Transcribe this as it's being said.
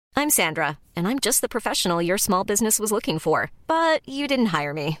I'm Sandra, and I'm just the professional your small business was looking for. But you didn't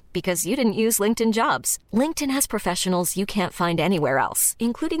hire me because you didn't use LinkedIn Jobs. LinkedIn has professionals you can't find anywhere else,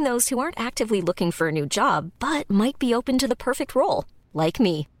 including those who aren't actively looking for a new job, but might be open to the perfect role, like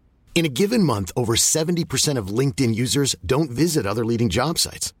me. In a given month, over 70% of LinkedIn users don't visit other leading job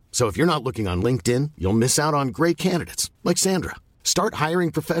sites. So if you're not looking on LinkedIn, you'll miss out on great candidates like Sandra. Start hiring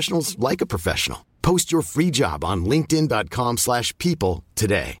professionals like a professional. Post your free job on linkedin.com/people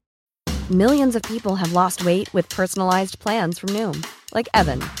today. Millions of people have lost weight with personalized plans from Noom. Like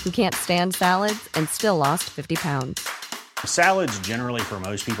Evan, who can't stand salads and still lost 50 pounds. Salads generally for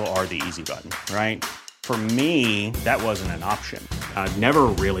most people are the easy button, right? For me, that wasn't an option. I never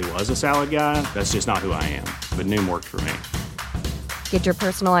really was a salad guy. That's just not who I am. But Noom worked for me. Get your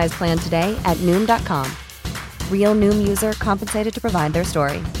personalized plan today at Noom.com. Real Noom user compensated to provide their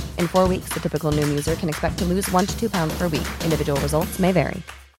story. In 4 weeks, the typical Noom user can expect to lose 1 to 2 pounds per week. Individual results may vary.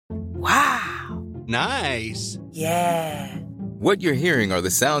 Wow. Nice. Yeah. What you're hearing are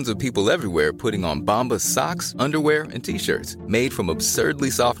the sounds of people everywhere putting on Bombas socks, underwear, and T-shirts made from absurdly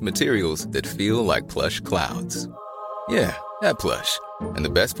soft materials that feel like plush clouds. Yeah, that plush. And the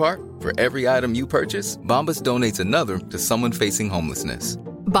best part? For every item you purchase, Bombas donates another to someone facing homelessness.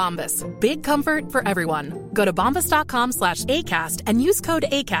 Bombas. Big comfort for everyone. Go to bombas.com/ACAST and use code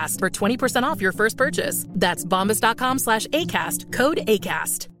ACAST for 20% off your first purchase. That's bombas.com/ACAST. Code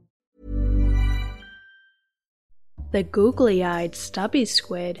ACAST. The googly-eyed stubby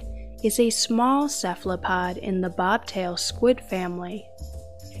squid is a small cephalopod in the bobtail squid family.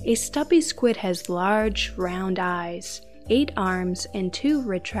 A stubby squid has large, round eyes, 8 arms, and 2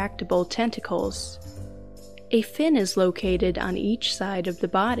 retractable tentacles. A fin is located on each side of the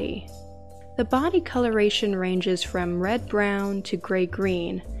body. The body coloration ranges from red-brown to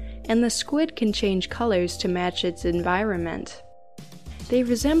gray-green, and the squid can change colors to match its environment. They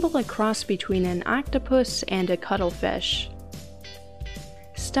resemble a cross between an octopus and a cuttlefish.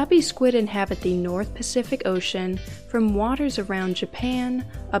 Stubby squid inhabit the North Pacific Ocean from waters around Japan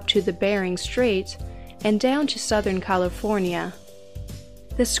up to the Bering Strait and down to southern California.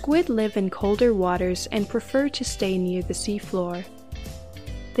 The squid live in colder waters and prefer to stay near the seafloor.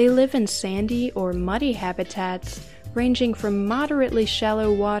 They live in sandy or muddy habitats ranging from moderately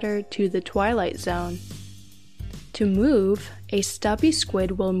shallow water to the twilight zone. To move, a stubby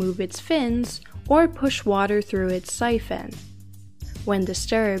squid will move its fins or push water through its siphon. When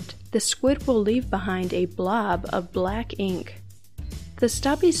disturbed, the squid will leave behind a blob of black ink. The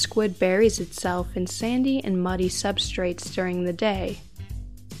stubby squid buries itself in sandy and muddy substrates during the day.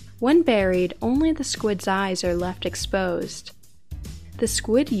 When buried, only the squid's eyes are left exposed. The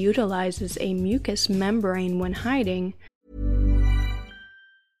squid utilizes a mucous membrane when hiding.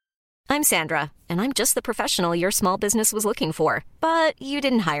 I'm Sandra, and I'm just the professional your small business was looking for. But you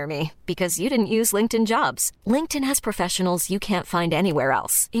didn't hire me because you didn't use LinkedIn Jobs. LinkedIn has professionals you can't find anywhere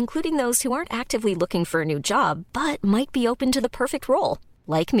else, including those who aren't actively looking for a new job, but might be open to the perfect role,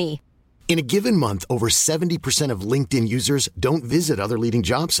 like me. In a given month, over 70% of LinkedIn users don't visit other leading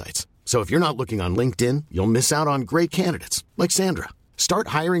job sites. So if you're not looking on LinkedIn, you'll miss out on great candidates like Sandra. Start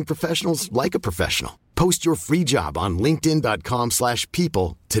hiring professionals like a professional. Post your free job on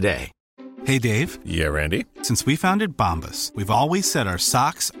linkedin.com/people today. Hey, Dave. Yeah, Randy. Since we founded Bombas, we've always said our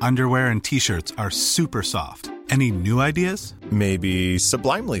socks, underwear, and T-shirts are super soft. Any new ideas? Maybe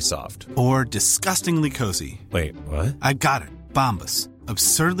sublimely soft. Or disgustingly cozy. Wait, what? I got it. Bombas.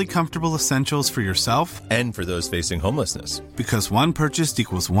 Absurdly comfortable essentials for yourself and for those facing homelessness. Because one purchased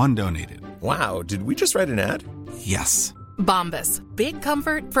equals one donated. Wow, did we just write an ad? Yes. Bombas. Big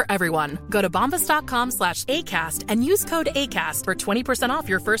comfort for everyone. Go to bombas.com/ACAST and use code ACAST for 20% off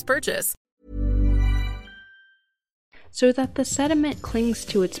your first purchase. So that the sediment clings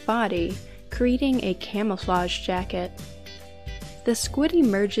to its body, creating a camouflage jacket. The squid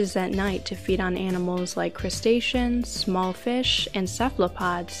emerges at night to feed on animals like crustaceans, small fish, and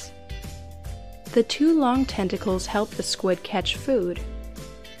cephalopods. The 2 long tentacles help the squid catch food.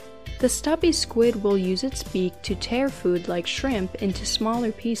 The stubby squid will use its beak to tear food like shrimp into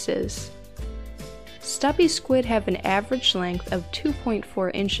smaller pieces. Stubby squid have an average length of 2.4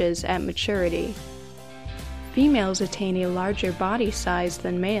 inches at maturity. Females attain a larger body size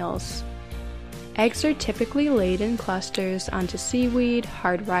than males. Eggs are typically laid in clusters onto seaweed,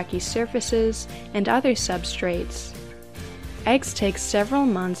 hard rocky surfaces, and other substrates. Eggs take several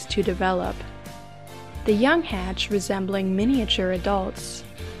months to develop. The young hatch resembling miniature adults.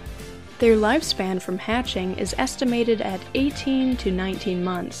 Their lifespan from hatching is estimated at 18 to 19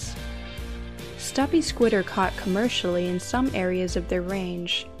 months. Stubby squid are caught commercially in some areas of their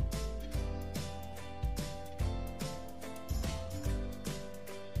range,